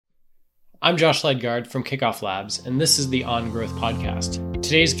I'm Josh Ledgard from Kickoff Labs, and this is the On Growth podcast.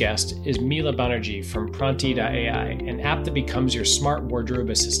 Today's guest is Mila Banerjee from Pronti.ai, an app that becomes your smart wardrobe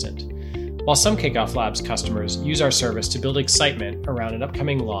assistant. While some Kickoff Labs customers use our service to build excitement around an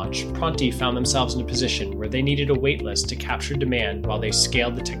upcoming launch, Pronti found themselves in a position where they needed a waitlist to capture demand while they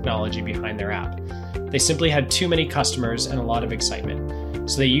scaled the technology behind their app. They simply had too many customers and a lot of excitement.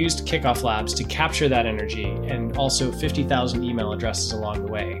 So they used Kickoff Labs to capture that energy and also 50,000 email addresses along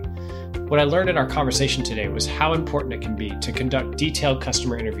the way. What I learned in our conversation today was how important it can be to conduct detailed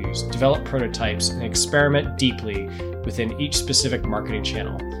customer interviews, develop prototypes, and experiment deeply within each specific marketing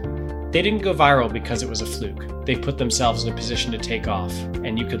channel. They didn't go viral because it was a fluke. They put themselves in a position to take off,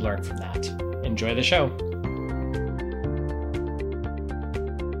 and you could learn from that. Enjoy the show.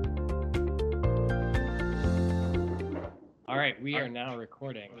 All right, we are now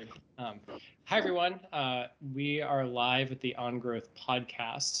recording. Hi, everyone. We are live at the On Growth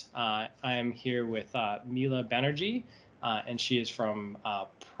podcast. I am here with Mila Banerjee, and she is from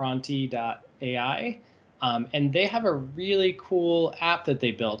Pronti.ai. And they have a really cool app that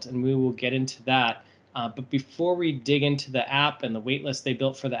they built, and we will get into that. But before we dig into the app and the waitlist they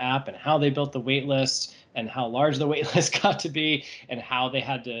built for the app and how they built the waitlist and how large the waitlist got to be and how they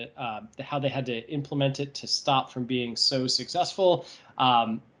had to implement it to stop from being so successful,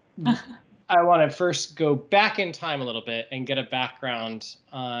 I want to first go back in time a little bit and get a background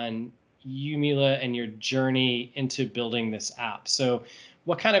on you, Mila, and your journey into building this app. So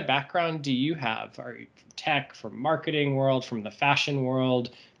what kind of background do you have? Are you from tech, from marketing world, from the fashion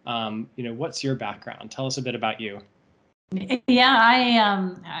world? What's your background? Tell us a bit about you. Yeah,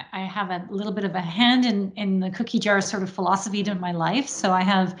 I have a little bit of a hand in the cookie jar sort of philosophy to my life. So I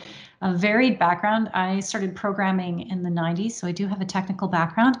have a varied background. I started programming in the 90s, so I do have a technical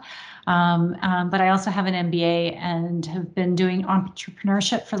background. But I also have an MBA and have been doing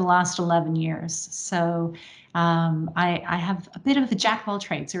entrepreneurship for the last 11 years. So I have a bit of a jack of all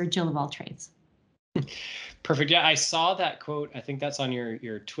trades or a Jill of all trades. Perfect. Yeah, I saw that quote. I think that's on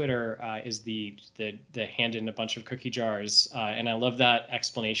your Twitter. Is the hand in a bunch of cookie jars, and I love that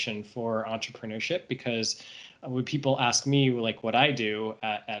explanation for entrepreneurship because when people ask me like what I do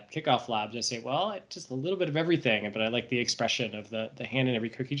at Kickoff Labs, I say, well, just a little bit of everything. But I like the expression of the hand in every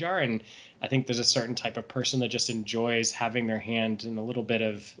cookie jar, and I think there's a certain type of person that just enjoys having their hand in a little bit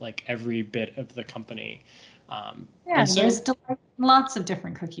of like every bit of the company. There's lots of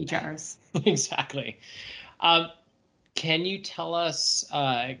different cookie jars. Exactly. Can you tell us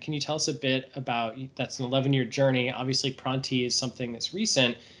a bit about, that's an 11-year journey. Obviously Pronti is something that's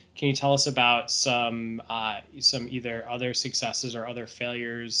recent. Can you tell us about some either other successes or other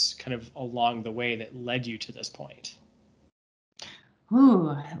failures kind of along the way that led you to this point?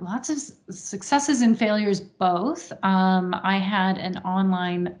 Ooh, lots of successes and failures both. I had an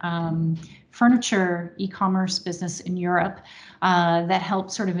online furniture e-commerce business in Europe that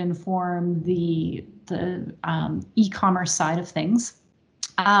helped sort of inform the e-commerce side of things.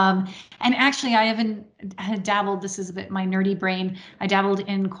 And actually, I had dabbled, this is a bit my nerdy brain, I dabbled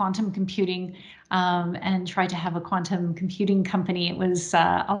in quantum computing and tried to have a quantum computing company. It was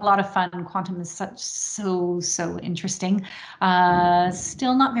a lot of fun. Quantum is so interesting.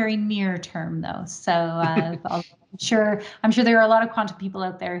 Still not very near term though. So I'm sure there are a lot of quantum people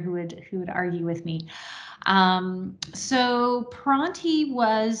out there who would argue with me. So Pronti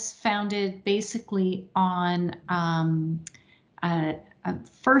was founded basically on a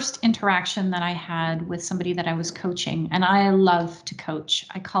first interaction that I had with somebody that I was coaching, and I love to coach.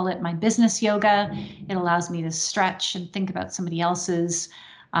 I call it my business yoga. It allows me to stretch and think about somebody else's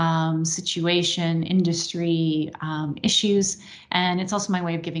situation, industry, issues, and it's also my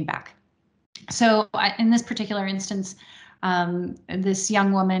way of giving back. So in this particular instance, this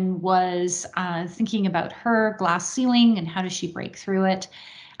young woman was thinking about her glass ceiling and how does she break through it.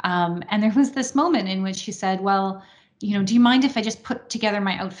 And there was this moment in which she said, well, do you mind if I just put together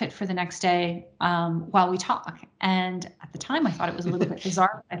my outfit for the next day while we talk? And at the time, I thought it was a little bit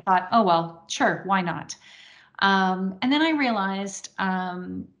bizarre. I thought, oh, well, sure, why not? And then I realized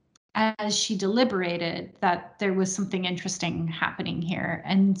as she deliberated that there was something interesting happening here.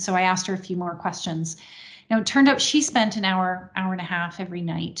 And so I asked her a few more questions. It turned out she spent an hour and a half every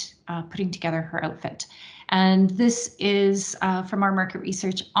night putting together her outfit. And this is from our market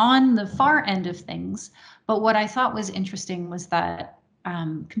research on the far end of things. But what I thought was interesting was that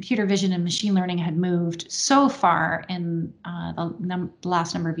computer vision and machine learning had moved so far in the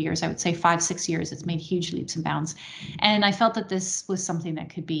last number of years. I would say 5-6 years. It's made huge leaps and bounds. And I felt that this was something that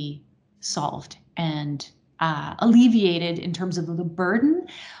could be solved and alleviated in terms of the burden,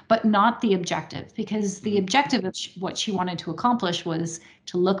 but not the objective, because the objective of what she wanted to accomplish was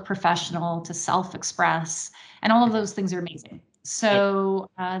to look professional, to self-express, and all of those things are amazing. So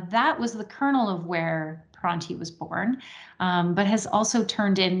that was the kernel of where Pronti was born, but has also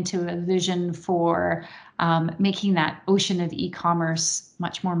turned into a vision for making that ocean of e-commerce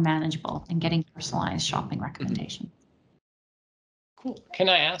much more manageable and getting personalized shopping recommendations. Cool. Can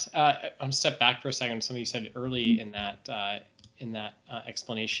I ask? I'll step back for a second. Something you said early in that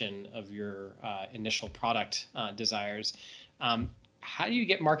explanation of your initial product desires. How do you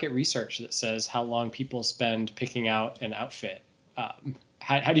get market research that says how long people spend picking out an outfit?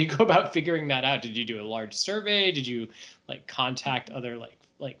 How do you go about figuring that out? Did you do a large survey? Did you like contact other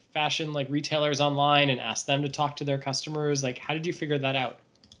like fashion like retailers online and ask them to talk to their customers? Like, how did you figure that out?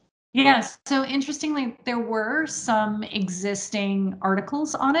 Yes. So interestingly, there were some existing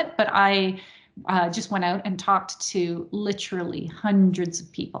articles on it, but I just went out and talked to literally hundreds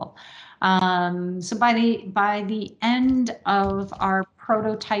of people. So by the end of our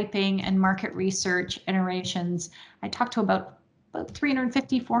prototyping and market research iterations, I talked to about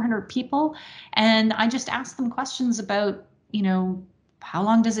 350, 400 people, and I just asked them questions about, how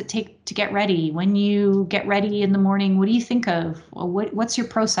long does it take to get ready? When you get ready in the morning, what do you think of? What's your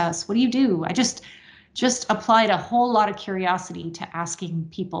process? What do you do? I just applied a whole lot of curiosity to asking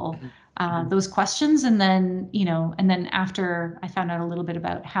people those questions, and then after I found out a little bit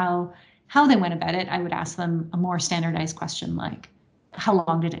about how they went about it, I would ask them a more standardized question like, how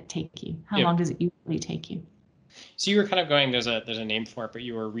long did it take you? How long does it usually take you? So you were kind of going, there's a name for it, but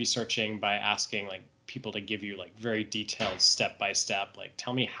you were researching by asking like people to give you like very detailed step by step, like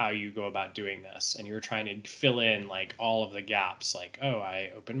tell me how you go about doing this. And you were trying to fill in like all of the gaps, like, oh,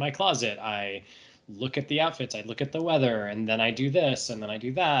 I open my closet, I look at the outfits, I look at the weather, and then I do this, and then I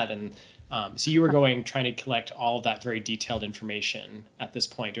do that. And so you were trying to collect all of that very detailed information at this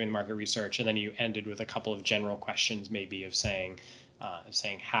point doing the market research. And then you ended with a couple of general questions, maybe of saying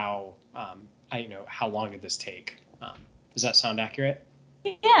how, how long did this take? Does that sound accurate?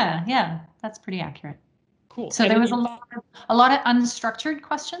 Yeah, that's pretty accurate. Cool. So there was a lot of unstructured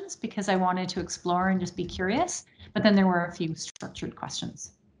questions because I wanted to explore and just be curious, but then there were a few structured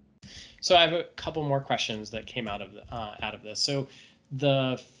questions. So I have a couple more questions that came out of this. So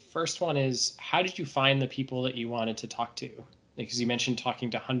the first one is, how did you find the people that you wanted to talk to? Because you mentioned talking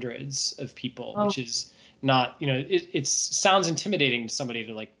to hundreds of people, which is not, it sounds intimidating to somebody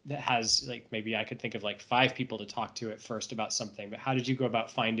to like that has like, maybe I could think of like 5 people to talk to at first about something, but how did you go about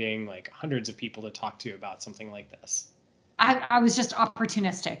finding like hundreds of people to talk to about something like this? I was just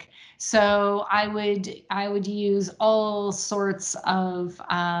opportunistic. So I would use all sorts of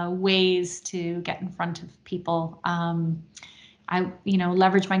ways to get in front of people. I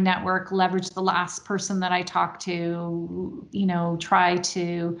leverage my network, leverage the last person that I talked to, try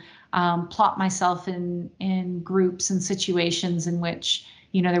to plot myself in groups and situations in which,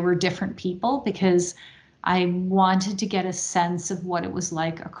 there were different people, because I wanted to get a sense of what it was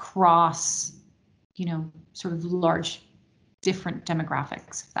like across, sort of large different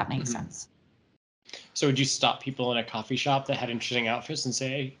demographics, if that makes sense. So would you stop people in a coffee shop that had interesting outfits and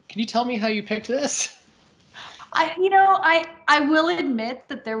say, can you tell me how you picked this? I will admit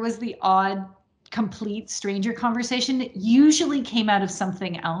that there was the odd complete stranger conversation that usually came out of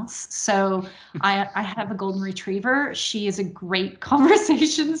something else. So I have a golden retriever. She is a great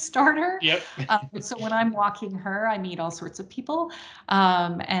conversation starter. Yep. So when I'm walking her, I meet all sorts of people.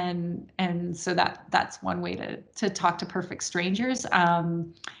 And so that's one way to talk to perfect strangers.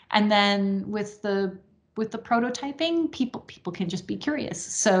 And then with the prototyping, people can just be curious.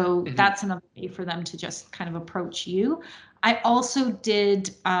 So that's another way for them to just kind of approach you. I also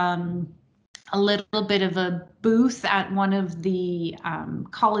did a little bit of a booth at one of the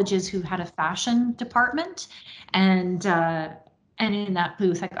colleges who had a fashion department, and in that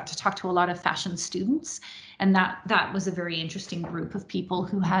booth, I got to talk to a lot of fashion students, and that was a very interesting group of people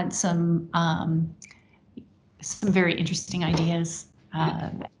who had some very interesting ideas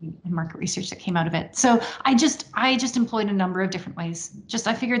and market research that came out of it. So I just employed a number of different ways.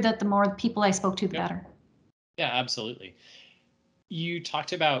 I figured that the more people I spoke to, the better. Yeah, absolutely. You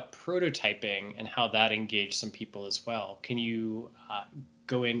talked about prototyping and how that engaged some people as well. Can you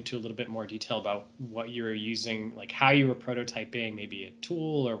go into a little bit more detail about what you were using, like how you were prototyping, maybe a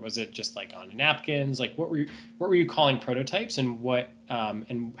tool, or was it just like on napkins? Like what were you calling prototypes, and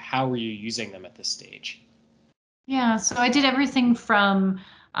and how were you using them at this stage? Yeah, so I did everything from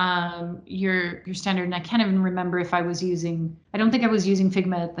your standard. And I can't even remember if I don't think I was using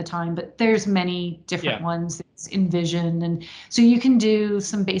Figma at the time, but there's many different ones. There's InVision. And so you can do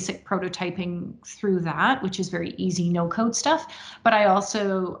some basic prototyping through that, which is very easy, no code stuff. But I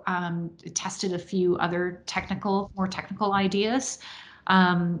also tested a few other more technical ideas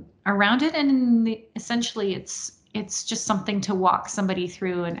around it. And essentially it's just something to walk somebody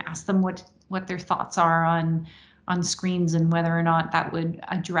through and ask them what their thoughts are on screens and whether or not that would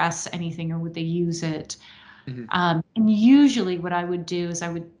address anything or would they use it. And usually what I would do is I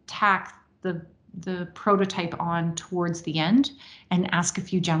would tack the prototype on towards the end and ask a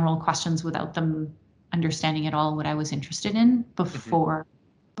few general questions without them understanding at all what I was interested in before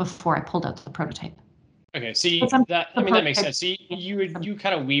I pulled out the prototype. Okay, so that makes sense. So you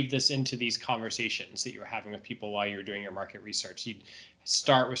kind of weave this into these conversations that you were having with people while you were doing your market research. You'd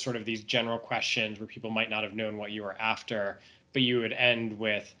start with sort of these general questions where people might not have known what you were after, but you would end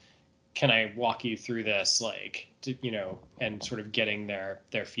with, "Can I walk you through this?" And sort of getting their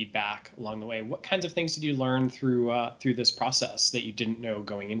feedback along the way. What kinds of things did you learn through this process that you didn't know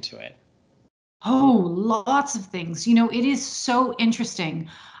going into it? Oh, lots of things. It is so interesting.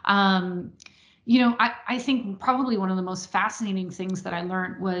 I think probably one of the most fascinating things that I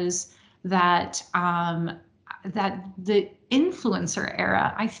learned was that that the influencer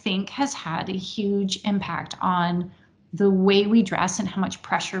era, I think, has had a huge impact on the way we dress and how much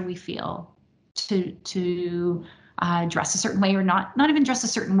pressure we feel to dress a certain way, or not even dress a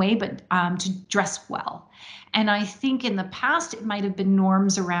certain way, but to dress well. And I think in the past, it might have been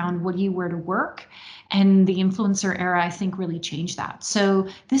norms around what do you wear to work. And the influencer era, I think, really changed that. So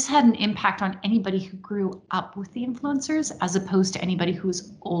this had an impact on anybody who grew up with the influencers, as opposed to anybody who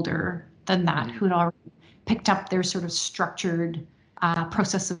was older than that, who had already picked up their sort of structured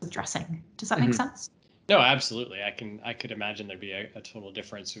process of dressing. Does that make sense? No, absolutely. I could imagine there'd be a total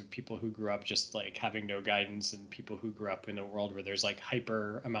difference of people who grew up just like having no guidance and people who grew up in a world where there's like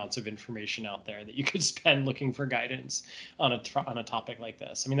hyper amounts of information out there that you could spend looking for guidance on a topic like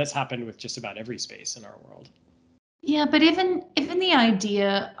this. I mean, that's happened with just about every space in our world. Yeah, but even the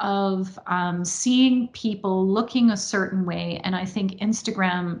idea of seeing people looking a certain way, and I think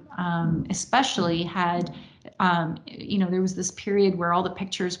Instagram especially had, there was this period where all the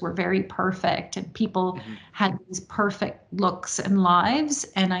pictures were very perfect and people had these perfect looks and lives,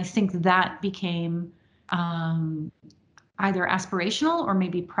 and I think that became either aspirational or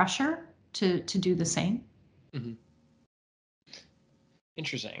maybe pressure to do the same.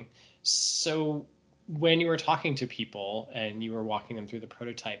 Interesting. So when you were talking to people and you were walking them through the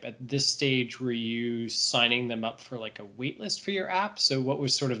prototype, at this stage, were you signing them up for like a wait list for your app? So what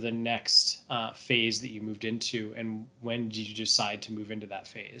was sort of the next phase that you moved into, and when did you decide to move into that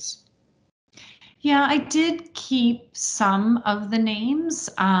phase? Yeah, I did keep some of the names,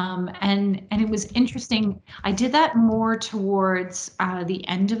 and it was interesting. I did that more towards the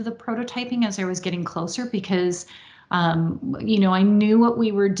end of the prototyping as I was getting closer because, I knew what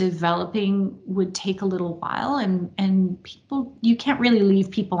we were developing would take a little while, and people, you can't really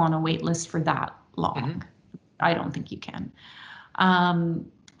leave people on a wait list for that long. I don't think you can.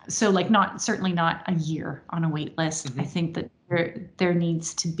 So like certainly not a year on a wait list. I think that there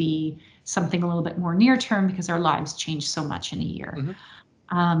needs to be something a little bit more near term because our lives change so much in a year.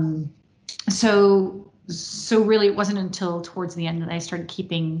 So really it wasn't until towards the end that I started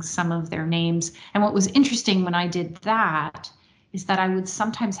keeping some of their names. And what was interesting when I did that is that I would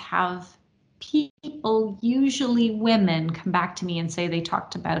sometimes have people, usually women, come back to me and say they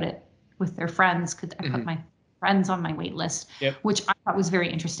talked about it with their friends because I put my friends on my wait list, which I thought was very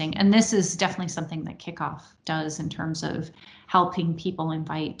interesting. And this is definitely something that Kickoff does in terms of helping people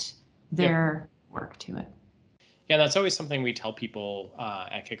invite their work to it. Yeah, that's always something we tell people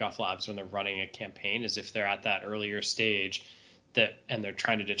at Kickoff Labs when they're running a campaign, is if they're at that earlier stage and they're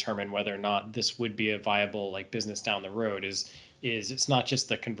trying to determine whether or not this would be a viable like business down the road, is it's not just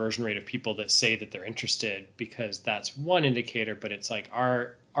the conversion rate of people that say that they're interested, because that's one indicator, but it's like,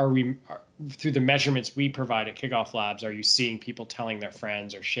 are we through the measurements we provide at Kickoff Labs, are you seeing people telling their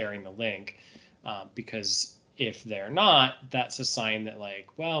friends or sharing the link? Because if they're not, that's a sign that like,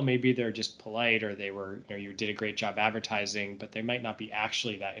 well, maybe they're just polite, or you did a great job advertising, but they might not be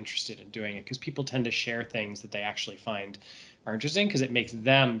actually that interested in doing it, because people tend to share things that they actually find are interesting because it makes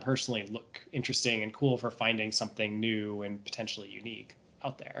them personally look interesting and cool for finding something new and potentially unique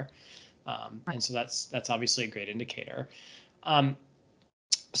out there. And so that's obviously a great indicator.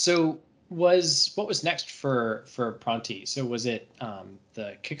 So what was next for Pronti? So was it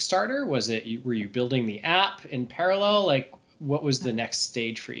the Kickstarter? Were you building the app in parallel? Like, what was the next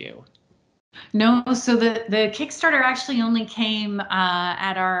stage for you? No, so the Kickstarter actually only came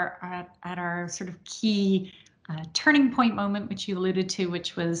at our sort of key turning point moment, which you alluded to,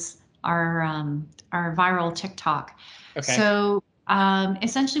 which was our viral TikTok. Okay. So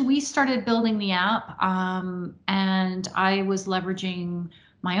essentially, we started building the app, and I was leveraging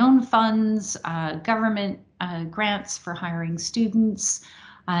my own funds, government grants for hiring students.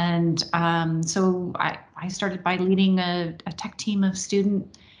 And so I started by leading a tech team of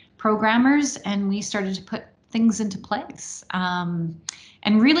student programmers, and we started to put things into place. And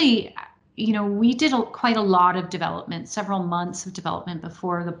really, we did quite a lot of development, several months of development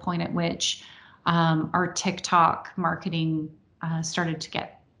before the point at which our TikTok marketing started to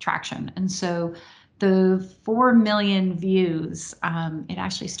get traction. And so the 4 million views, it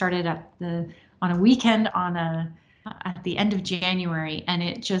actually started on a weekend at the end of January, and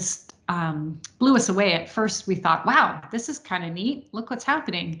it just blew us away. At first, we thought, wow, this is kind of neat. Look what's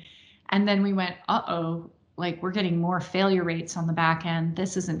happening. And then we went, uh-oh, like we're getting more failure rates on the back end.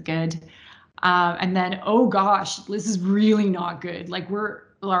 This isn't good. And then, oh gosh, this is really not good. Like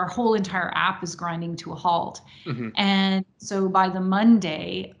our whole entire app is grinding to a halt. Hmm. And so by the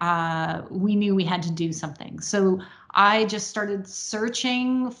Monday, we knew we had to do something. So I just started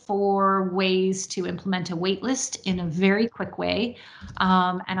searching for ways to implement a waitlist in a very quick way.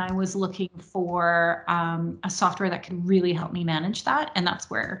 And I was looking for a software that could really help me manage that. And that's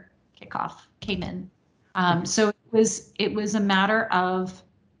where Kickoff came in. So it was a matter of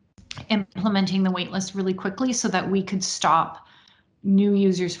implementing the waitlist really quickly so that we could stop new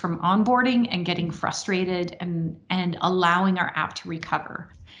users from onboarding and getting frustrated and allowing our app to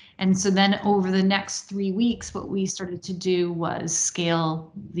recover. And so then over the next 3 weeks, what we started to do was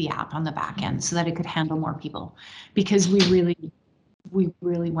scale the app on the back end so that it could handle more people, because we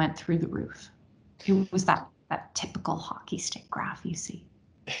really went through the roof. It was that typical hockey stick graph you see.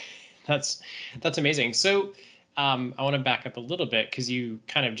 That's that's amazing. So I want to back up a little bit because you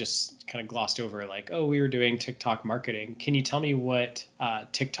kind of glossed over like, oh, we were doing TikTok marketing. Can you tell me what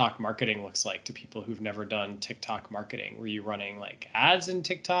TikTok marketing looks like to people who've never done TikTok marketing? Were you running like ads in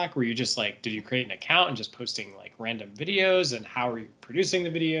TikTok? Were you just like, did you create an account and just posting like random videos? And how are you producing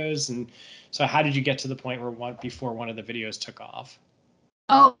the videos? And so how did you get to the point where before one of the videos took off?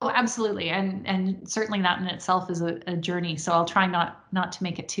 Oh, absolutely. And certainly that in itself is a journey. So I'll try not to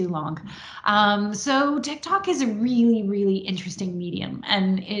make it too long. So TikTok is a really, really interesting medium,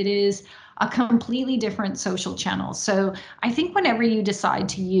 and it is a completely different social channel. So I think whenever you decide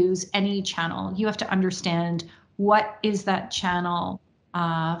to use any channel, you have to understand what is that channel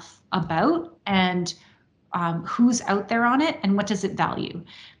about, and who's out there on it, and what does it value,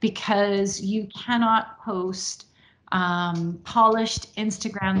 because you cannot post polished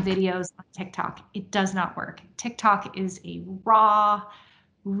Instagram videos on TikTok. It does not work. TikTok is a raw,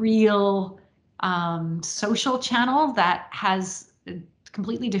 real social channel that has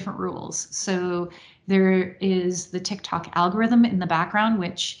completely different rules. So there is the TikTok algorithm in the background,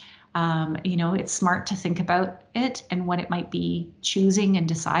 which it's smart to think about it and what it might be choosing and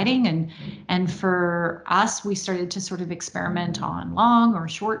deciding. And for us, we started to sort of experiment on long or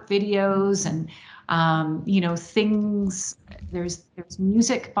short videos, and things. There's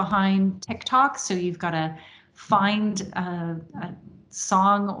music behind TikTok, so you've got to find a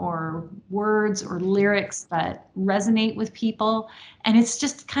song or words or lyrics that resonate with people. And it's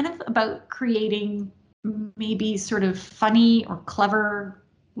just kind of about creating maybe sort of funny or clever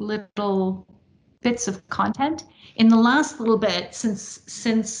little bits of content. In the last little bit,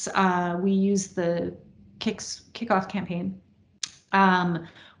 since we used the kickoff campaign,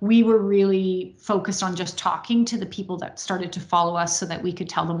 we were really focused on just talking to the people that started to follow us so that we could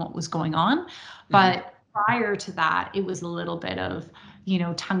tell them what was going on. Hmm. But prior to that, it was a little bit of,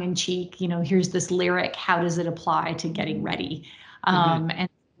 tongue in cheek, here's this lyric, how does it apply to getting ready? Hmm. And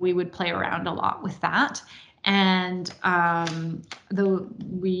we would play around a lot with that. And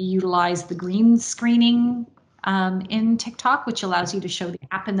we utilize the green screening in TikTok, which allows you to show the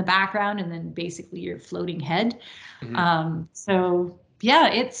app in the background and then basically your floating head. Hmm. So yeah,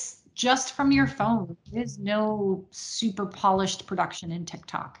 it's just from your phone. There's no super polished production in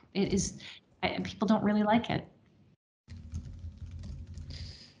TikTok. It is, and people don't really like it.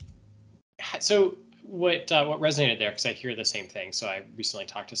 So what resonated there? Because I hear the same thing. So I recently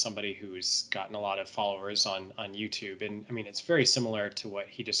talked to somebody who's gotten a lot of followers on YouTube, and I mean it's very similar to what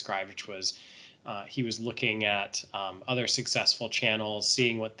he described, which was He was looking at other successful channels,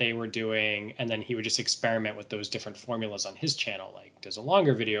 seeing what they were doing, and then he would just experiment with those different formulas on his channel. Like, does a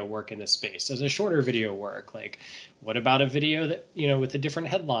longer video work in this space? Does a shorter video work? Like, what about a video that, with a different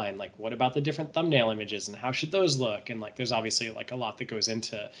headline? Like, what about the different thumbnail images and how should those look? And like, there's obviously like a lot that goes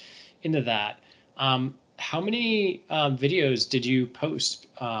into that. How many videos did you post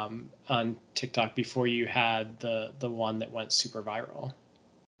on TikTok before you had the one that went super viral?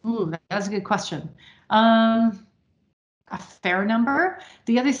 Ooh, that's a good question. A fair number.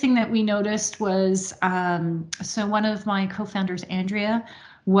 The other thing that we noticed was, so one of my co-founders, Andrea,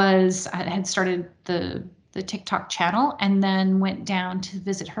 had started the TikTok channel and then went down to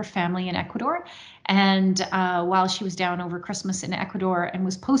visit her family in Ecuador. And while she was down over Christmas in Ecuador and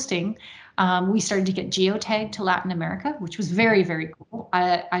was posting, we started to get geotagged to Latin America, which was very, very cool.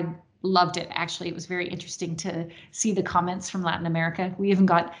 I loved it. Actually, it was very interesting to see the comments from Latin America. We even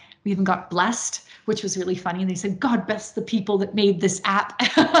got blessed, which was really funny. They said, "God bless the people that made this app."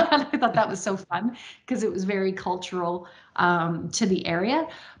 And I thought that was so fun because it was very cultural to the area.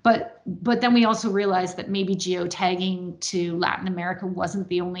 But then we also realized that maybe geotagging to Latin America wasn't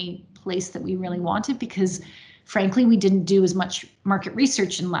the only place that we really wanted, because frankly, we didn't do as much market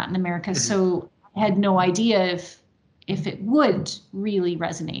research in Latin America. So I had no idea if it would really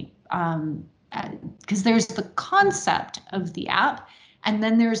resonate. Because there's the concept of the app, and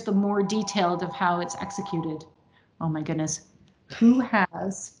then there's the more detailed of how it's executed. Oh my goodness. Who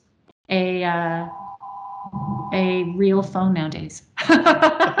has a real phone nowadays?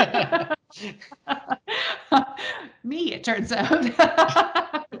 Me, it turns out.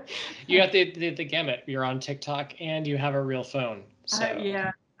 You got the gamut. You're on TikTok and you have a real phone. So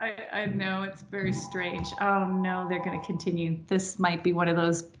Yeah, I know, it's very strange. Oh no, they're going to continue. This might be one of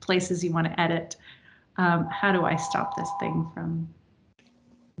those places you want to edit. How do I stop this thing from?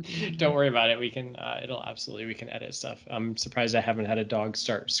 Don't worry about it. We can, we can edit stuff. I'm surprised I haven't had a dog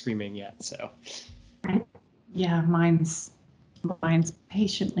start screaming yet. So yeah, mine's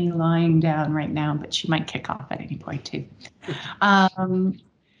patiently lying down right now, but she might kick off at any point too.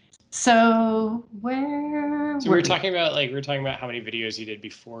 So where? So we were talking about how many videos you did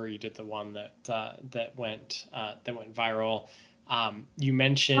before you did the one that went viral. You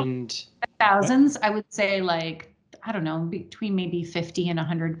mentioned thousands. I would say, like, I don't know, between maybe 50 and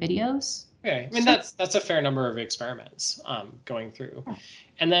 100 videos. Okay, I mean that's a fair number of experiments going through.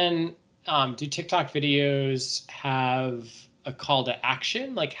 And then do TikTok videos have a call to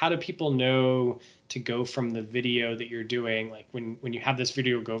action? Like, how do people know to go from the video that you're doing? Like when you have this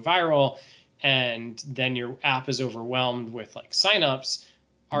video go viral and then your app is overwhelmed with like signups,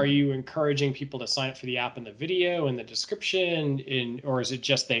 are you encouraging people to sign up for the app in the video, in the description, or is it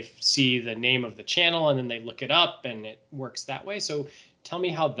just they see the name of the channel and then they look it up and it works that way? So tell me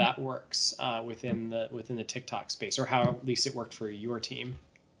how that works within the TikTok space, or how at least it worked for your team.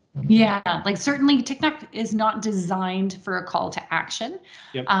 Yeah, like certainly TikTok is not designed for a call to action.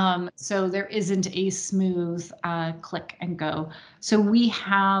 Yep. So there isn't a smooth click and go. So we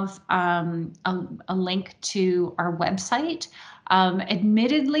have a link to our website.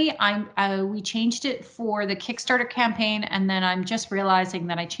 Admittedly, we changed it for the Kickstarter campaign, and then I'm just realizing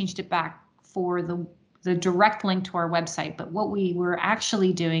that I changed it back for the direct link to our website. But what we were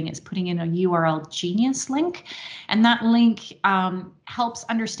actually doing is putting in a URL Genius link, and that link helps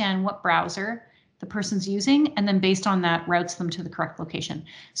understand what browser the person's using, and then based on that routes them to the correct location.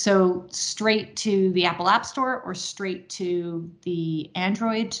 So straight to the Apple App Store or straight to the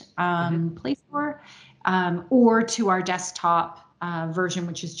Android Play Store, or to our desktop version,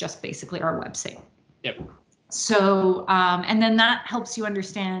 which is just basically our website. Yep. So, and then that helps you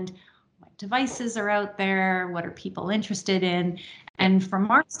understand what devices are out there, what are people interested in, and from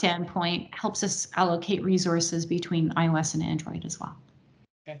our standpoint, helps us allocate resources between iOS and Android as well.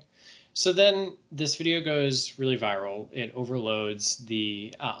 Okay. So then this video goes really viral. It overloads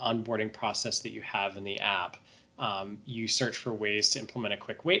the onboarding process that you have in the app. You search for ways to implement a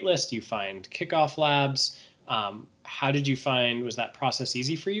quick waitlist. You find Kickoff Labs. How did you find, was that process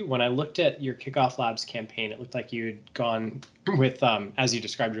easy for you? When I looked at your Kickoff Labs campaign, it looked like you had gone with, as you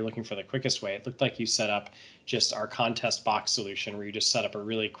described, you're looking for the quickest way. It looked like you set up just our contest box solution, where you just set up a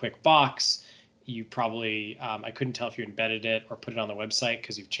really quick box. You probably, I couldn't tell if you embedded it or put it on the website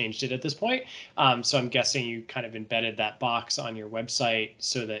because you've changed it at this point. So I'm guessing you kind of embedded that box on your website,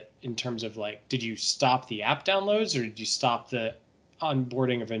 so that in terms of like, did you stop the app downloads, or did you stop the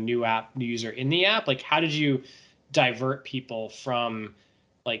onboarding of a new user in the app? Like, how did you divert people from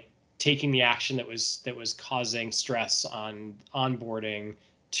like taking the action that was causing stress on onboarding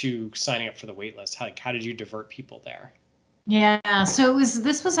to signing up for the waitlist? How did you divert people there? Yeah, so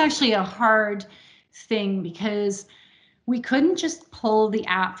this was actually a hard thing because we couldn't just pull the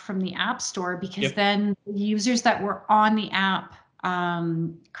app from the App Store because Yep. then users that were on the app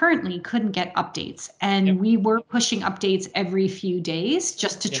currently couldn't get updates. Yep. And we were pushing updates every few days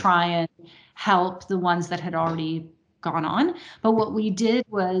just to Yep. try and help the ones that had already gone on. But what we did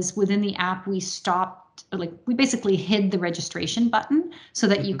was within the app, we stopped, like, we basically hid the registration button so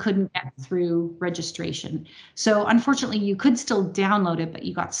that you Mhm. couldn't get through registration. So unfortunately, you could still download it, but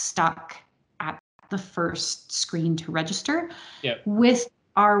you got stuck at the first screen to register. Yep. With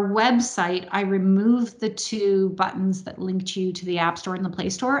our website, I removed the two buttons that linked you to the App Store and the Play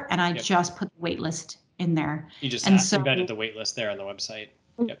Store, and I Yep. just put the waitlist in there. You just And so embedded the wait list there on the website.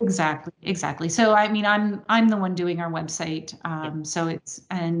 Yep. exactly, exactly. So I mean, I'm the one doing our website. Yep. So it's,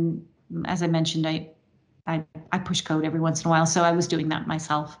 and as I mentioned, I push code every once in a while, so I was doing that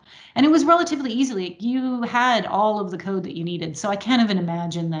myself, and it was relatively easily. You had all of the code that you needed, so I can't even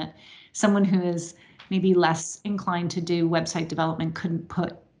imagine that someone who is maybe less inclined to do website development couldn't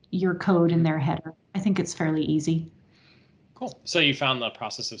put your code in Mhm. their header. I think it's fairly easy. Cool. So you found the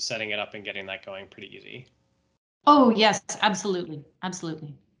process of setting it up and getting that going pretty easy. Oh yes, absolutely,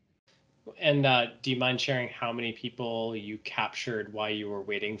 absolutely. And do you mind sharing how many people you captured while you were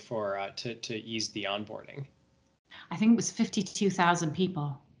waiting for to ease the onboarding? I think it was 52,000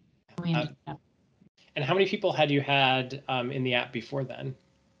 people. We Uh, ended up and how many people had you had in the app before then?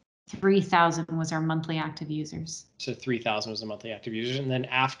 3,000 was our monthly active users. So 3,000 was the monthly active users. And then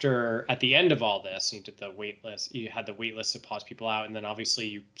after, at the end of all this, you did the wait list, you had the wait list to pause people out. And then obviously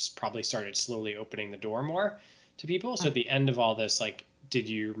you probably started slowly opening the door more to people. So at the end of all this, like, did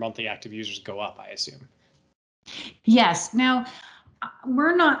your monthly active users go up, I assume? Yes. Now,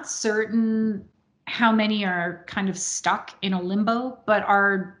 we're not certain how many are kind of stuck in a limbo, but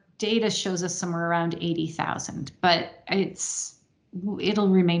our data shows us somewhere around 80,000. But it'll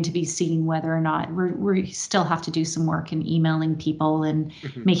remain to be seen whether or not we still have to do some work in emailing people and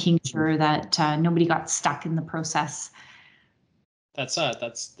Mhm. making sure that nobody got stuck in the process. That's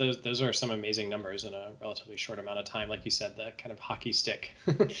those are some amazing numbers in a relatively short amount of time. Like you said, the kind of hockey stick,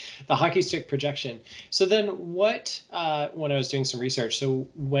 the hockey stick projection. So then what, when I was doing some research, so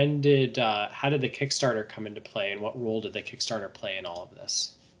how did the Kickstarter come into play and what role did the Kickstarter play in all of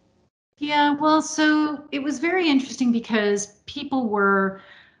this? Yeah, well, so it was very interesting because people were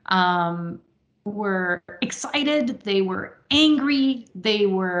excited, they were angry, they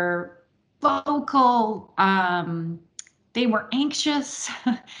were vocal, they were anxious,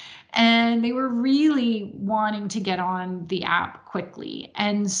 and they were really wanting to get on the app quickly.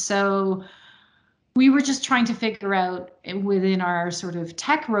 And so we were just trying to figure out within our sort of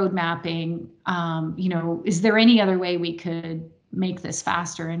tech road mapping, is there any other way we could make this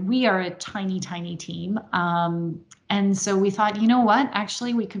faster? And we are a tiny, tiny team. And so we thought, you know what,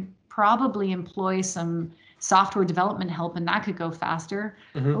 actually, we could probably employ some software development help and that could go faster.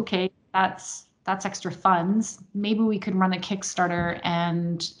 Mhm. Okay, that's extra funds. Maybe we could run a Kickstarter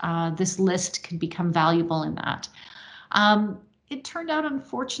and this list could become valuable in that. Um, it turned out,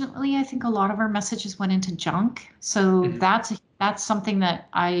 unfortunately, I think a lot of our messages went into junk. So Mhm. that's something that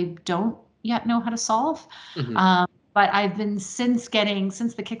I don't yet know how to solve. Mhm. Um, but I've been since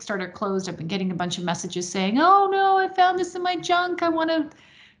the Kickstarter closed, I've been getting a bunch of messages saying, "Oh no, I found this in my junk. I want to,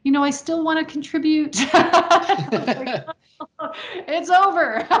 I still want to contribute." Like, "Oh, it's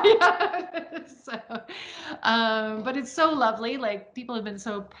over." So, but it's so lovely. Like people have been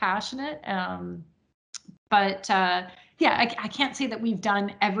so passionate. But yeah, I can't say that we've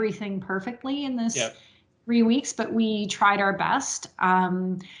done everything perfectly in this Yeah. 3 weeks, but we tried our best.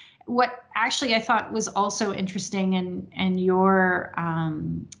 What actually I thought was also interesting, and your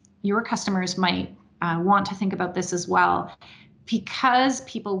customers might want to think about this as well, because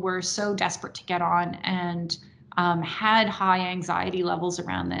people were so desperate to get on and had high anxiety levels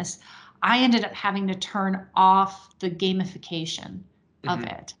around this. I ended up having to turn off the gamification of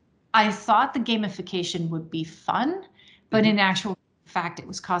Mhm. it. I thought the gamification would be fun, but Mhm. in actual fact, it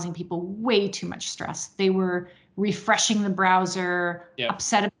was causing people way too much stress. They were refreshing the browser, Yep.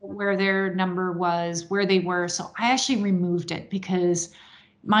 upset about where their number was, where they were. So I actually removed it because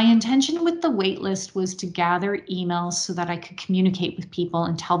my intention with the waitlist was to gather emails so that I could communicate with people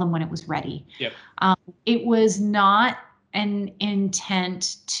and tell them when it was ready. Yep. Um, it was not an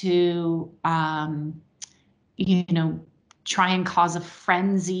intent to, you know, try and cause a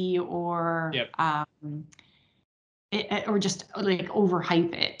frenzy or Yep. or just like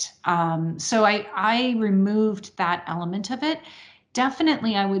overhype it. So I removed that element of it.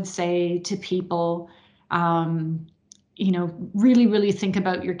 Definitely, I would say to people, um, really, really think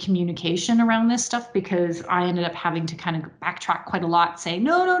about your communication around this stuff, because I ended up having to kind of backtrack quite a lot, saying,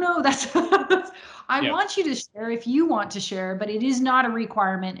 no, I want you to share if you want to share, but it is not a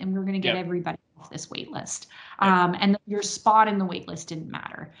requirement, and we're going to get everybody off this wait list. And your spot in the wait list didn't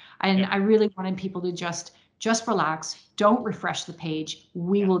matter. And I really wanted people to just relax, don't refresh the page.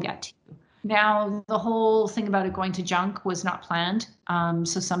 We will get to you. Now, the whole thing about it going to junk was not planned.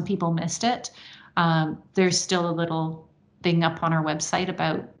 So some people missed it. There's still a little thing up on our website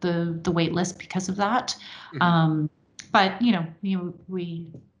about the wait list because of that. But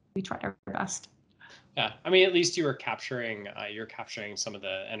we tried our best. Yeah, I mean, at least you were capturing some of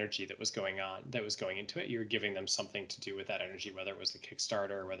the energy that was going into it. You were giving them something to do with that energy, whether it was the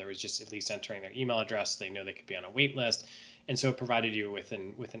Kickstarter or whether it was just at least entering their email address. They know they could be on a wait list. And so it provided you with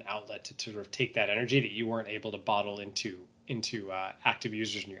an outlet to sort of take that energy that you weren't able to bottle into active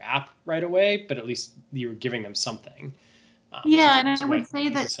users in your app right away, but at least you were giving them something. And I would say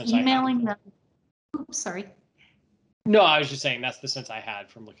that emailing them. Oops, sorry. No, I was just saying that's the sense I had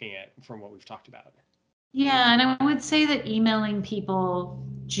from what we've talked about. Yeah, and I would say that emailing people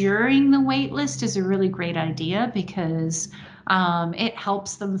during the wait list is a really great idea, because it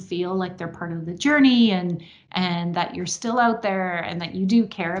helps them feel like they're part of the journey, and that you're still out there and that you do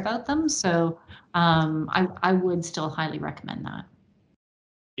care about them. So I would still highly recommend that.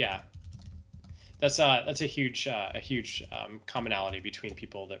 Yeah. That's a huge commonality between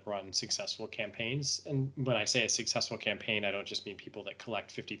people that run successful campaigns. And when I say a successful campaign, I don't just mean people that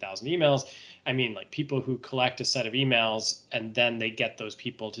collect 50,000 emails. I mean like people who collect a set of emails and then they get those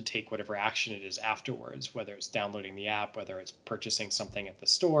people to take whatever action it is afterwards, whether it's downloading the app, whether it's purchasing something at the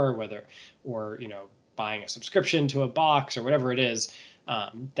store, or buying a subscription to a box or whatever it is.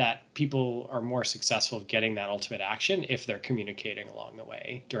 That people are more successful getting that ultimate action if they're communicating along the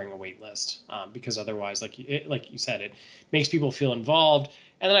way during a wait list, because otherwise, like you said, it makes people feel involved.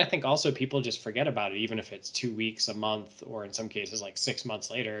 And then I think also people just forget about it, even if it's 2 weeks, a month, or in some cases like 6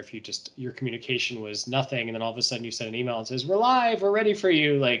 months later. If your communication was nothing, and then all of a sudden you send an email and says, "We're live, we're ready for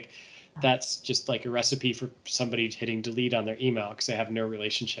you," like that's just like a recipe for somebody hitting delete on their email because they have no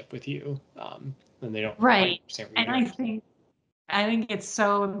relationship with you, and they don't right. And I think it's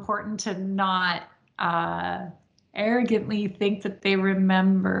so important to not arrogantly think that they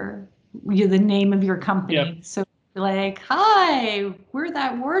remember the name of your company. Yep. So like, "Hi, we're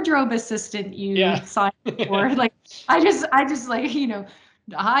that wardrobe assistant you signed for." Like, I just like,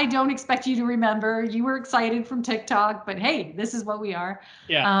 I don't expect you to remember. You were excited from TikTok, but hey, this is what we are.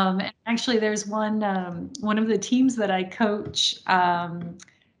 Yeah. And actually, there's one of the teams that I coach.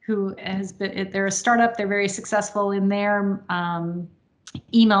 Who has been, they're a startup, they're very successful in their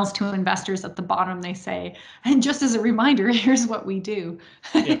emails to investors. At the bottom they say, "And just as a reminder, here's what we do."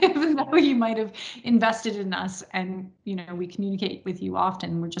 Yeah. Even though you might have invested in us and we communicate with you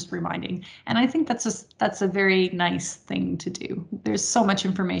often, we're just reminding. And I think that's a very nice thing to do. There's so much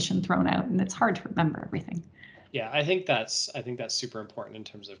information thrown out and it's hard to remember everything. Yeah, I think that's super important in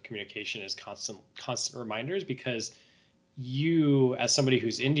terms of communication, is constant reminders, because you, as somebody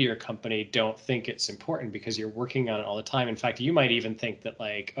who's into your company, don't think it's important because you're working on it all the time. In fact, you might even think that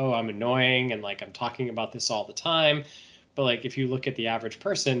like, oh, I'm annoying and like I'm talking about this all the time. But like if you look at the average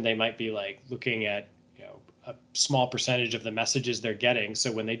person, they might be like looking at a small percentage of the messages they're getting.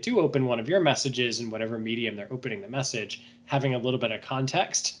 So when they do open one of your messages in whatever medium they're opening the message, having a little bit of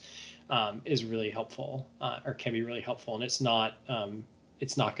context is really helpful, or can be really helpful. And it's not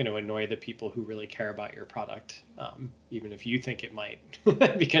going to annoy the people who really care about your product, even if you think it might,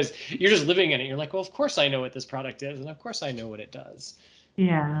 because you're just living in it. You're like, well, of course I know what this product is, and of course I know what it does.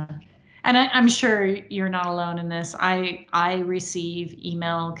 Yeah. And I'm sure you're not alone in this. I receive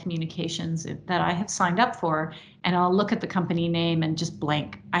email communications that I have signed up for, and I'll look at the company name and just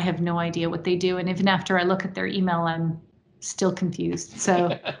blank. I have no idea what they do. And even after I look at their email, I'm still confused.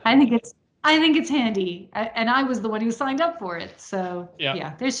 So I think it's handy. And I was the one who signed up for it. So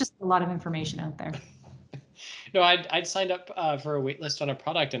yeah, there's just a lot of information out there. No, I'd signed up for a wait list on a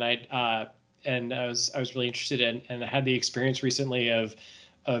product, and I was really interested in, and I had the experience recently of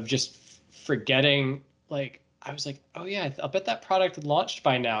just forgetting, like I was like, oh yeah, I'll bet that product had launched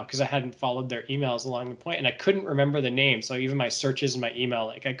by now, because I hadn't followed their emails along the point, and I couldn't remember the name. So even my searches in my email,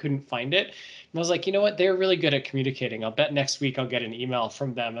 like I couldn't find it. And I was like, you know what? They're really good at communicating. I'll bet next week I'll get an email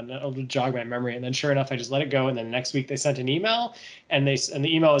from them and it'll jog my memory. And then sure enough, I just let it go. And then next week they sent an email, and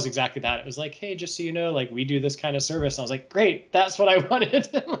the email was exactly that. It was like, hey, just so you know, like we do this kind of service. And I was like, great, that's what I wanted.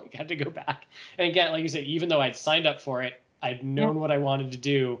 Like I had to go back. And again, like you said, even though I'd signed up for it, I'd known what I wanted to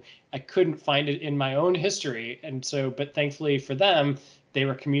do, I couldn't find it in my own history. And so, but thankfully for them, they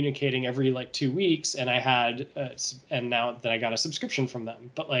were communicating every like 2 weeks, and and now that I got a subscription from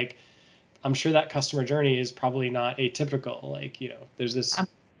them. But like, I'm sure that customer journey is probably not atypical. Like, there's this.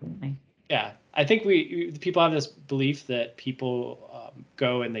 Absolutely. Yeah, I think people have this belief that people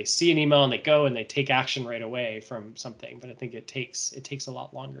go and they see an email and they go and they take action right away from something, but I think it takes a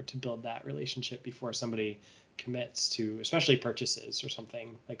lot longer to build that relationship before somebody commits to, especially purchases or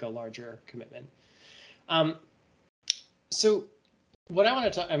something like a larger commitment. So what I want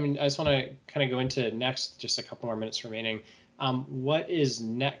to talk, I mean, I just want to kind of go into next, just a couple more minutes remaining. What is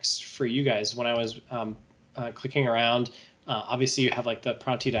next for you guys? When I was clicking around, obviously you have like the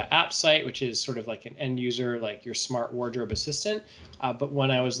Pronti.app site, which is sort of like an end user, like your smart wardrobe assistant. But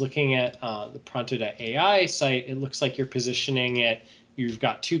when I was looking at the Pronti.ai site, it looks like you're positioning it. You've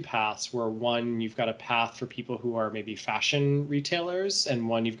got two paths where one, you've got a path for people who are maybe fashion retailers, and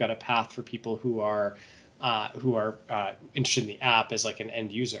one, you've got a path for people who are interested in the app as like an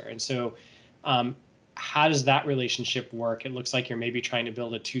end user. And so how does that relationship work? It looks like you're maybe trying to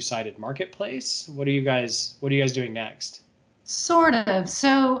build a two-sided marketplace. What are you guys doing next? Sort of.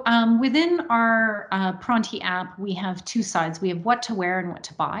 So within our Pronti app, we have two sides. We have what to wear and what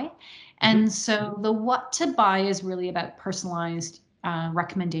to buy. And so the what to buy is really about personalized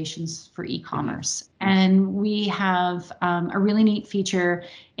recommendations for e-commerce. And we have a really neat feature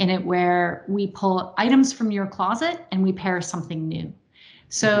in it where we pull items from your closet and we pair something new.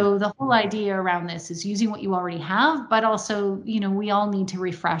 So the whole idea around this is using what you already have, but also, we all need to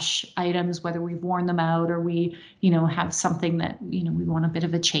refresh items, whether we've worn them out or we, have something that, we want a bit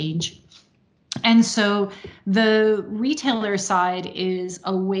of a change. And so the retailer side is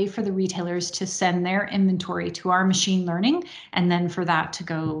a way for the retailers to send their inventory to our machine learning, and then for that to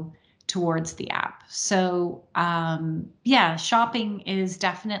go towards the app. So shopping is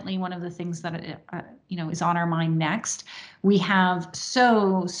definitely one of the things that is on our mind next. We have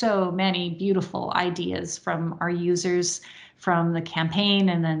so many beautiful ideas from our users, from the campaign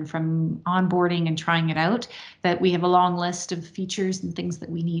and then from onboarding and trying it out, that we have a long list of features and things that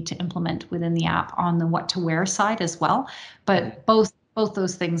we need to implement within the app on the what to wear side as well. But both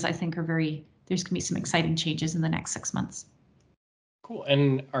those things, I think, there's going to be some exciting changes in the next 6 months. Cool.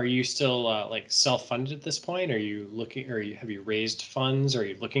 And are you still like self-funded at this point? Are you looking, or have you raised funds? Are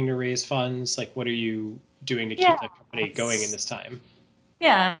you looking to raise funds? Like, what are you doing to keep the company going in this time?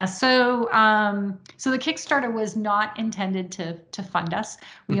 Yeah. So the Kickstarter was not intended to fund us.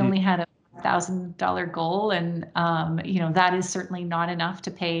 We only had a $1,000 goal, and that is certainly not enough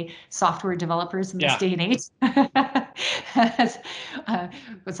to pay software developers in this day and age.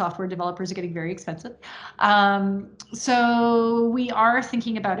 But software developers are getting very expensive. So we are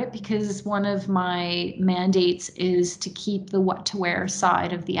thinking about it, because one of my mandates is to keep the what to wear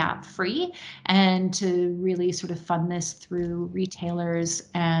side of the app free, and to really sort of fund this through retailers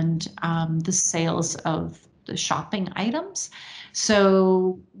and the sales of the shopping items.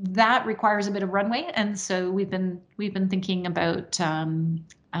 So that requires a bit of runway, and so we've been thinking about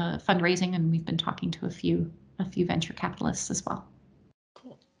fundraising, and we've been talking to a few venture capitalists as well.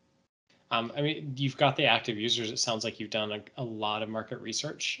 Cool. I mean, you've got the active users. It sounds like you've done a lot of market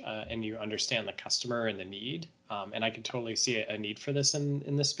research, and you understand the customer and the need. And I could totally see a need for this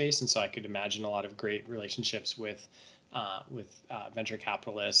in this space. And so I could imagine a lot of great relationships with venture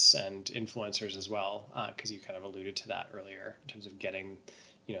capitalists and influencers as well, because you kind of alluded to that earlier in terms of getting,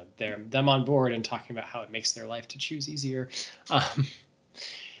 them on board and talking about how it makes their life to choose easier.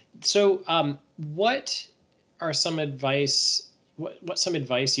 So what are some advice? What's some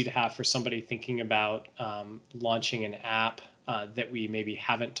advice you'd have for somebody thinking about launching an app that we maybe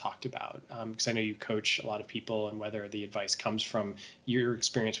haven't talked about? Because I know you coach a lot of people, and whether the advice comes from your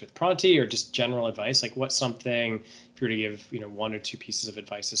experience with Pronti or just general advice, like what's something, if you were to give, one or two pieces of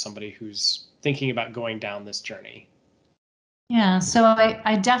advice to somebody who's thinking about going down this journey? Yeah, so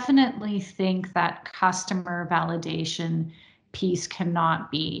I definitely think that customer validation piece cannot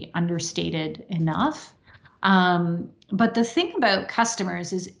be understated enough. But the thing about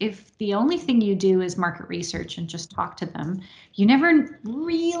customers is, if the only thing you do is market research and just talk to them, you never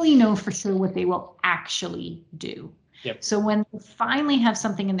really know for sure what they will actually do. Yep. So when they finally have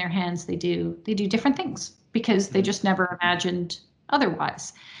something in their hands, they do different things, because they just never imagined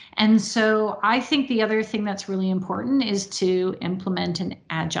otherwise. And so I think the other thing that's really important is to implement an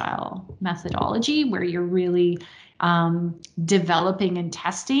agile methodology, where you're really developing and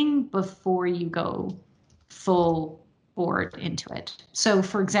testing before you go full board into it. So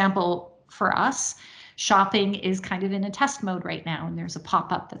for example, for us, shopping is kind of in a test mode right now, and there's a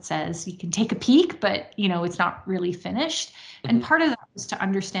pop-up that says you can take a peek, but it's not really finished. And part of that is to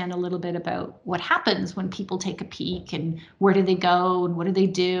understand a little bit about what happens when people take a peek, and where do they go, and what do they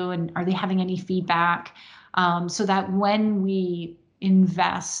do, and are they having any feedback, so that when we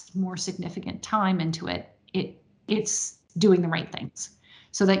invest more significant time into it, it's doing the right things,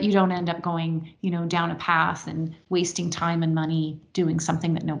 so that you don't end up going, down a path and wasting time and money doing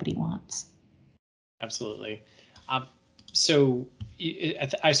something that nobody wants. Absolutely. So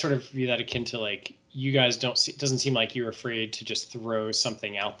I sort of view that akin to like, you guys it doesn't seem like you're afraid to just throw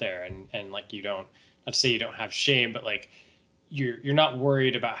something out there, and like you don't, not to say you don't have shame, but like you're not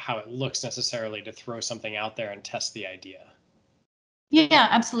worried about how it looks necessarily to throw something out there and test the idea. Yeah,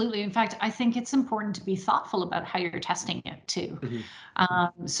 absolutely. In fact, I think it's important to be thoughtful about how you're testing it too.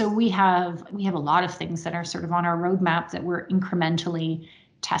 So we have a lot of things that are sort of on our roadmap that we're incrementally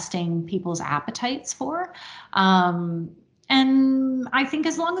testing people's appetites for. And I think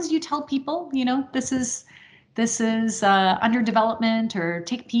as long as you tell people, this is under development, or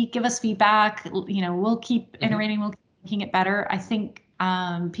take a peek, give us feedback, we'll keep iterating, we'll keep making it better. I think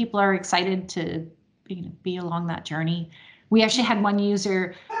people are excited to be along that journey. We actually had one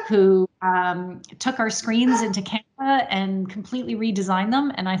user who took our screens into Canva and completely redesigned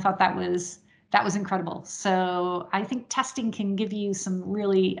them, and I thought that was incredible. So I think testing can give you some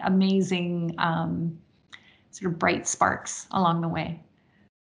really amazing sort of bright sparks along the way.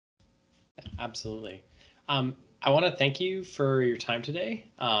 Absolutely. I want to thank you for your time today.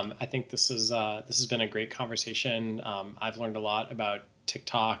 I think this has been a great conversation. I've learned a lot about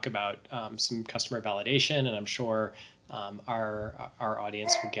TikTok, about some customer validation, and I'm sure our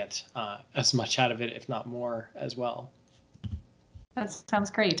audience will get as much out of it, if not more, as well. That sounds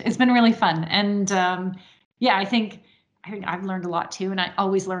great. It's been really fun, and yeah, I think I've learned a lot too, and I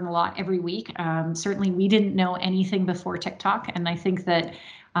always learn a lot every week. Certainly, we didn't know anything before TikTok, and I think that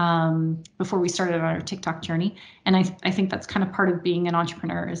before we started on our TikTok journey, and I think that's kind of part of being an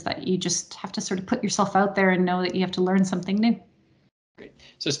entrepreneur, is that you just have to sort of put yourself out there and know that you have to learn something new. Great.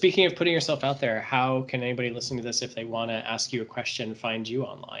 So speaking of putting yourself out there, how can anybody listening to this, if they want to ask you a question, find you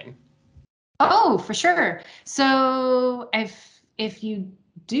online? Oh, for sure. So if you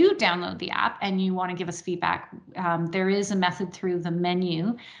do download the app and you want to give us feedback, there is a method through the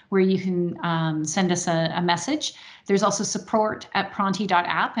menu where you can send us a message. There's also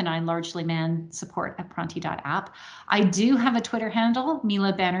support@pronti.app, and I largely man support@pronti.app. I do have a Twitter handle,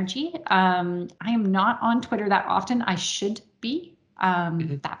 Mila Banerjee. I am not on Twitter that often. I should be.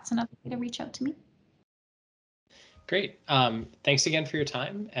 That's another way to reach out to me. Great. Thanks again for your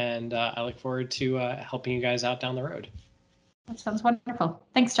time, and I look forward to helping you guys out down the road. That sounds wonderful.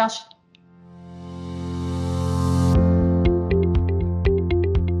 Thanks, Josh.